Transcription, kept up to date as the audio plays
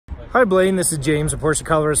Hi Blaine, this is James of Porsche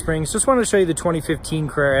Colorado Springs. Just wanted to show you the 2015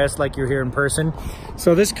 Carrera S like you're here in person.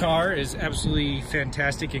 So this car is absolutely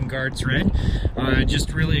fantastic in Guards Red.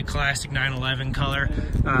 Just really a classic 911 color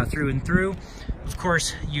through and through. Of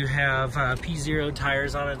course, you have P0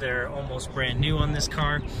 tires on it. They're almost brand new on this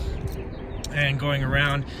car. And going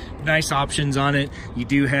around, nice options on it. You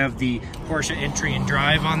do have the Porsche entry and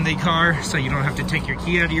drive on the car, so you don't have to take your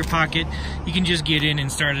key out of your pocket. You can just get in and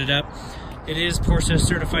start it up. It is Porsche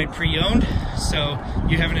certified pre-owned, so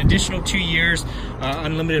you have an additional 2 years,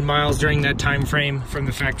 unlimited miles during that time frame from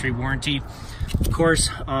the factory warranty. Of course,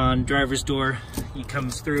 on driver's door, it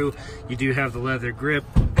comes through. You do have the leather grip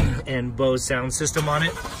and Bose sound system on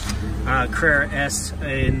it. Carrera S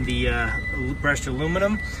in the brushed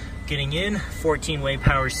aluminum. Getting in, 14-way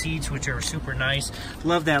power seats, which are super nice.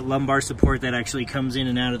 Love that lumbar support that actually comes in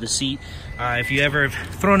and out of the seat. If you ever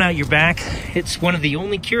have thrown out your back, it's one of the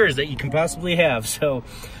only cures that you can possibly have. So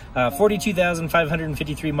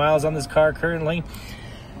 42,553 miles on this car currently.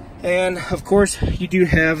 And of course, you do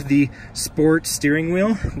have the sport steering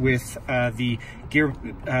wheel with the gear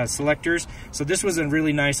selectors. So this was a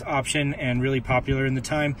really nice option and really popular in the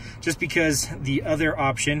time, just because the other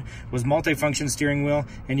option was multi-function steering wheel,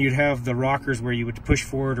 and you'd have the rockers where you would push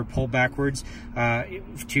forward or pull backwards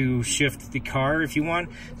to shift the car if you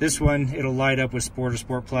want. This one, it'll light up with Sport or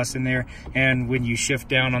Sport Plus in there, and when you shift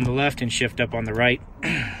down on the left and shift up on the right.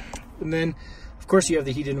 And then of course, you have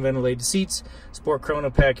the heated and ventilated seats, Sport Chrono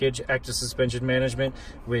package, active suspension management,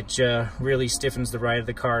 which really stiffens the ride of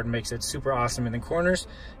the car and makes it super awesome in the corners.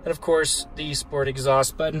 And of course, the Sport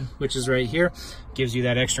exhaust button, which is right here, gives you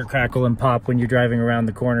that extra crackle and pop when you're driving around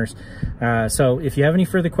the corners. So if you have any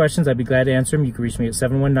further questions, I'd be glad to answer them. You can reach me at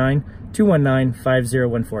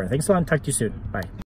 719-219-5014. Thanks a lot, and talk to you soon. Bye.